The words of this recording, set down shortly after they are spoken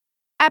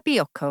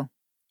Abbiocco,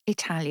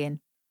 Italian.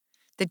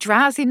 The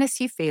drowsiness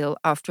you feel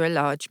after a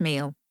large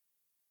meal.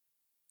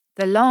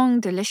 The long,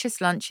 delicious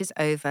lunch is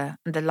over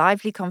and the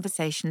lively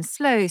conversation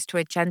slows to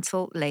a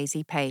gentle,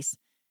 lazy pace.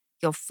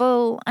 You're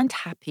full and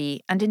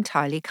happy and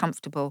entirely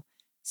comfortable.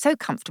 So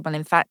comfortable,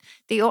 in fact,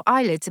 that your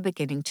eyelids are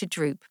beginning to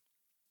droop.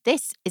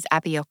 This is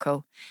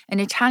abbiocco, an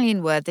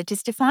Italian word that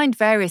is defined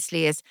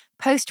variously as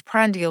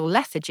postprandial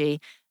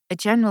lethargy, a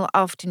general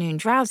afternoon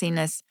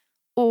drowsiness,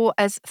 or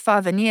as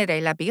far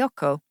venire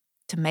l'abbiocco,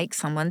 to make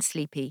someone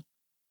sleepy.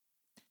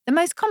 The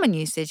most common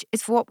usage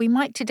is for what we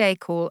might today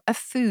call a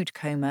food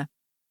coma.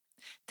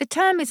 The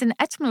term is an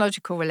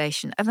etymological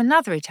relation of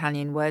another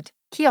Italian word,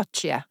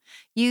 chioccia,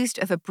 used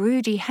of a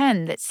broody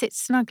hen that sits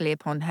snugly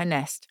upon her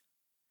nest.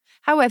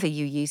 However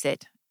you use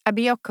it,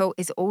 abbiocco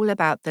is all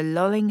about the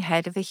lolling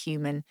head of a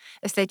human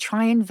as they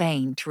try in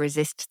vain to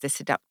resist the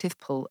seductive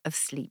pull of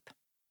sleep.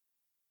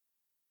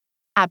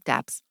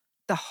 Abdabs,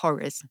 the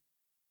horrors.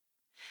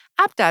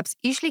 Abdabs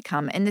usually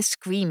come in the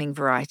screaming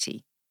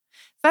variety.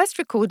 First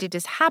recorded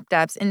as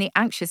habdabs in the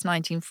anxious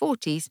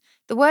 1940s,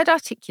 the word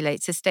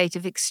articulates a state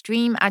of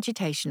extreme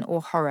agitation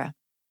or horror.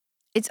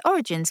 Its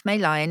origins may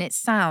lie in its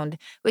sound,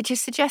 which is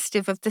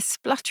suggestive of the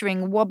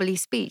spluttering, wobbly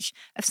speech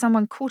of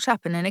someone caught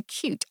up in an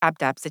acute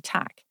abdabs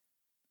attack.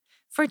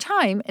 For a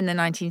time in the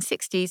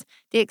 1960s,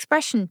 the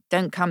expression,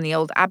 "don't come the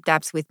old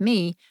abdabs with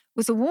me,"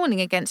 was a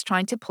warning against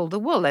trying to pull the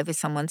wool over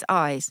someone's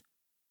eyes.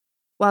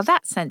 While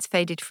that sense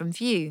faded from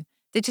view,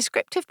 the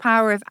descriptive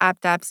power of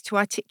abdabs to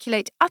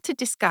articulate utter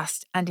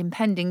disgust and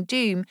impending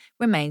doom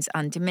remains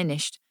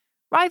undiminished,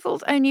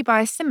 rivaled only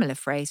by a similar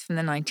phrase from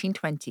the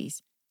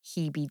 1920s,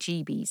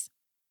 heebie-jeebies.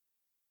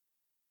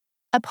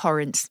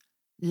 Abhorrence,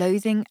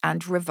 loathing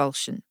and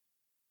revulsion.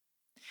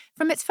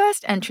 From its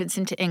first entrance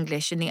into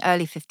English in the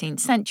early 15th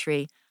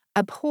century,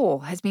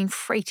 abhor has been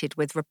freighted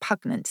with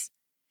repugnance.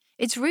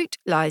 Its root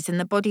lies in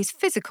the body's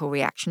physical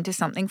reaction to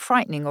something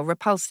frightening or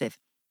repulsive.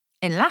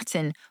 In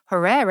Latin,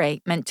 horrere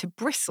meant to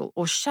bristle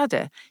or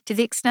shudder to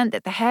the extent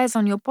that the hairs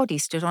on your body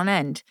stood on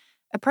end,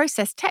 a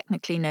process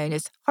technically known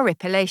as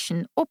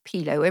horripilation or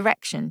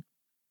piloerection.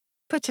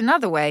 Put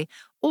another way,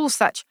 all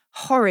such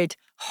horrid,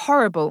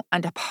 horrible,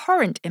 and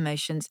abhorrent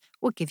emotions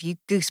will give you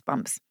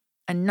goosebumps,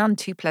 a none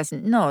too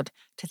pleasant nod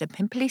to the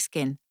pimply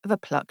skin of a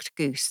plucked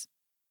goose.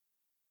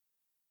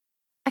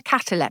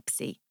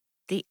 Acatalepsy,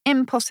 the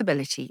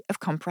impossibility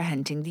of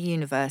comprehending the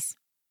universe.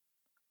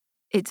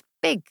 It's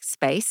big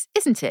space,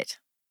 isn't it?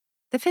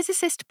 The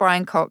physicist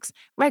Brian Cox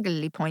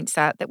regularly points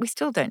out that we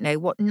still don't know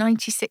what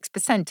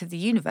 96% of the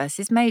universe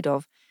is made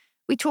of.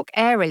 We talk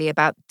airily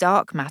about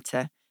dark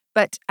matter,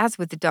 but as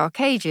with the Dark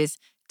Ages,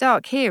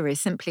 dark here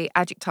is simply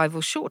adjectival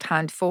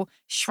shorthand for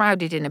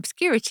shrouded in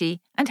obscurity,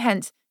 and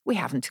hence we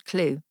haven't a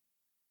clue.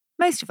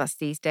 Most of us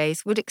these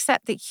days would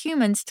accept that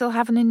humans still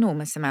have an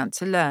enormous amount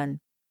to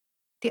learn.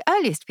 The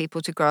earliest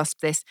people to grasp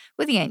this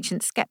were the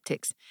ancient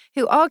skeptics,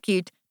 who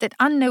argued that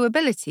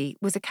unknowability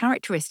was a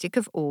characteristic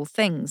of all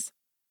things.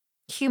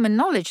 Human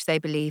knowledge, they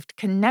believed,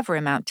 can never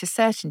amount to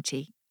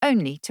certainty,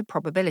 only to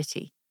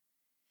probability.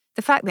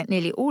 The fact that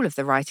nearly all of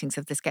the writings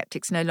of the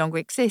skeptics no longer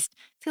exist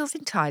feels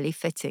entirely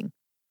fitting.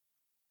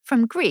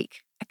 From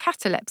Greek, a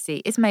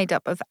catalepsy is made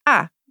up of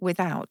a,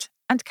 without,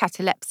 and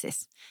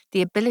catalepsis,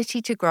 the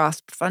ability to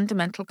grasp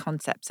fundamental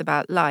concepts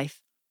about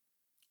life.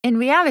 In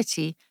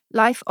reality,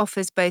 life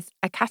offers both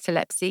a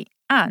catalepsy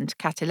and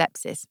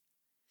catalepsis.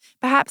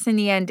 Perhaps in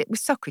the end it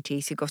was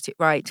Socrates who got it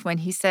right when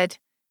he said,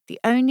 "The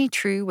only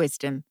true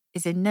wisdom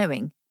is in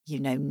knowing you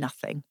know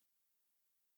nothing."